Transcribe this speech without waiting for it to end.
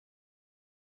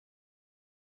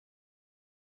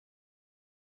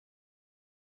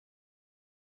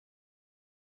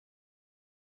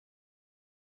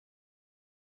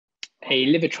a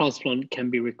liver transplant can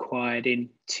be required in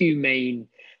two main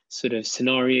sort of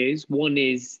scenarios. One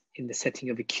is in the setting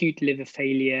of acute liver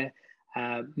failure.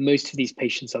 Most of these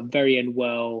patients are very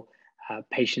unwell.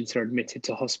 Patients are admitted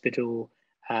to hospital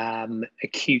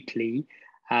acutely.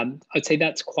 I'd say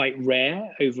that's quite rare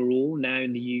overall now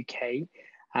in the UK.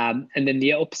 And then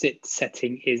the opposite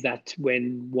setting is that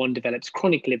when one develops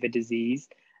chronic liver disease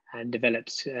and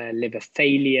develops liver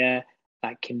failure,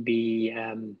 that can be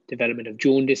development of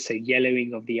jaundice, so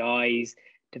yellowing of the eyes,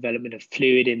 development of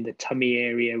fluid in the tummy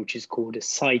area, which is called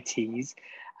ascites.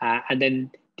 And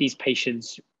then these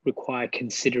patients require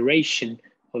consideration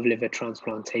of liver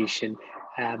transplantation.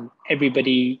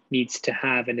 Everybody needs to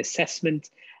have an assessment.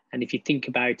 And if you think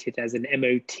about it as an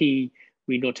MOT,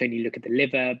 we not only look at the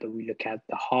liver, but we look at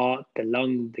the heart, the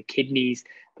lung, the kidneys,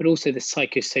 but also the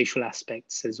psychosocial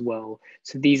aspects as well.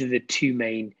 So these are the two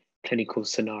main clinical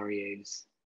scenarios.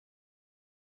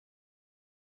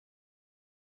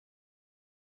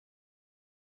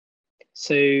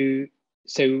 So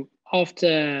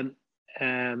after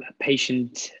a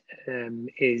patient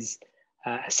is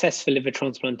assessed for liver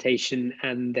transplantation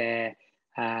and their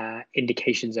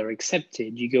indications are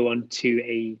accepted, you go on to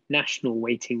a national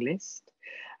waiting list.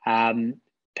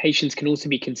 Patients can also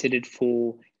be considered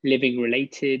for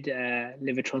living-related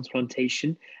liver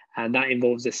transplantation, and that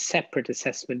involves a separate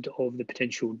assessment of the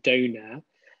potential donor.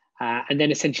 And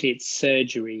then essentially it's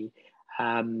surgery.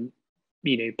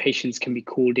 Patients can be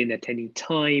called in at any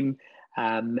time,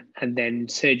 and then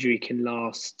surgery can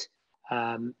last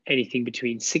anything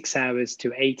between 6 hours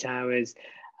to 8 hours.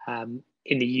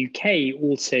 In the UK,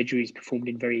 all surgery is performed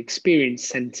in very experienced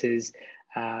centres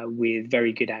with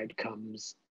very good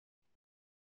outcomes.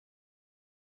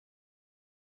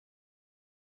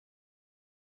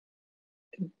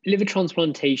 Liver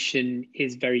transplantation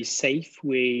is very safe.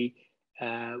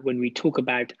 When we talk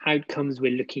about outcomes,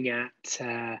 we're looking at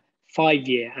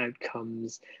 5-year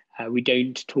outcomes. We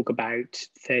don't talk about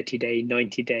 30-day,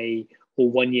 90-day,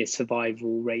 or 1-year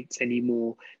survival rates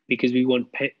anymore, because we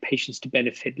want patients to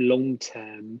benefit long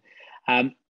term.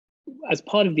 As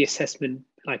part of the assessment,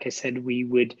 like I said, we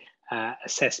would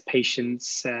assess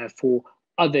patients for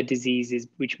other diseases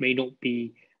which may not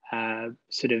be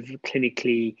sort of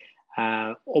clinically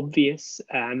obvious,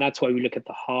 and that's why we look at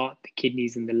the heart, the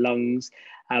kidneys, and the lungs.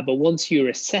 But once you're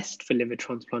assessed for liver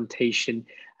transplantation,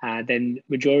 then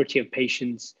majority of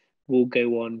patients will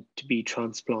go on to be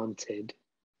transplanted.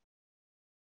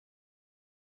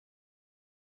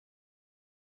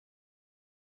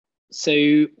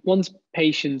 So once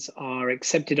patients are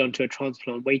accepted onto a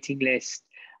transplant waiting list,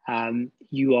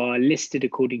 you are listed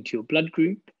according to your blood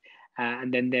group,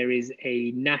 and then there is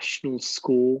a national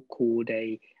score called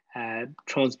a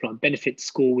transplant benefit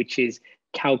score, which is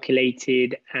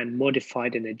calculated and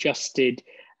modified and adjusted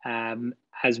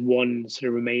as one sort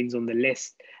of remains on the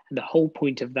list. And the whole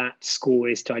point of that score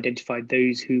is to identify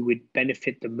those who would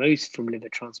benefit the most from liver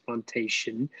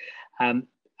transplantation.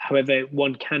 However,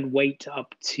 one can wait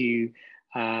up to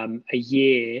a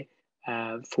year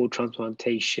for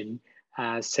transplantation.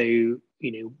 So,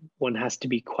 one has to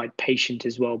be quite patient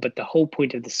as well. But the whole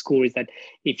point of the score is that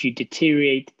if you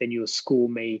deteriorate, then your score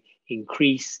may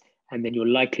increase, and then your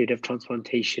likelihood of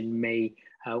transplantation may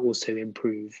also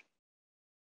improve.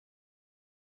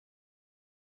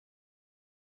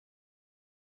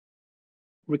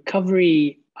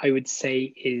 Recovery, I would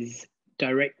say, is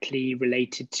directly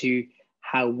related to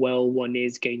how well one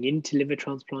is going into liver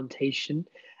transplantation.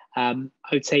 I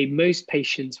would say most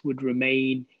patients would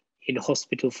remain in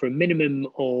hospital for a minimum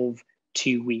of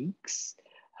 2 weeks.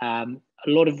 A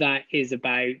lot of that is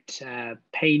about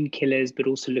painkillers, but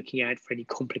also looking out for any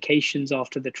complications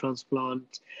after the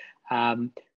transplant.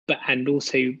 And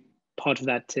also part of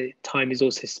that time is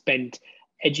also spent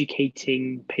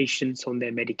educating patients on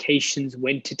their medications,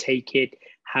 when to take it,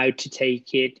 how to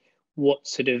take it, what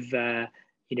sort of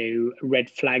red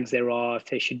flags there are, if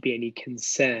there should be any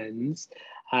concerns.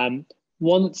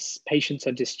 Once patients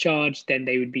are discharged, then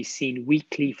they would be seen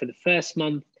weekly for the first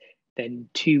month, then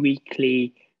 2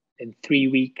 weekly, then 3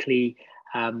 weekly.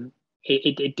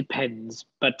 It depends,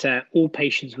 but all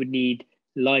patients would need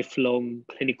lifelong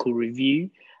clinical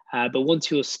review. But once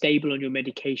you're stable on your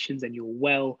medications and you're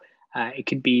well, it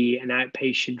could be an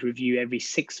outpatient review every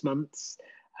 6 months.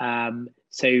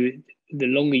 So the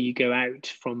longer you go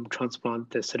out from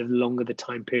transplant, the sort of longer the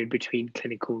time period between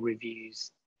clinical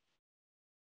reviews.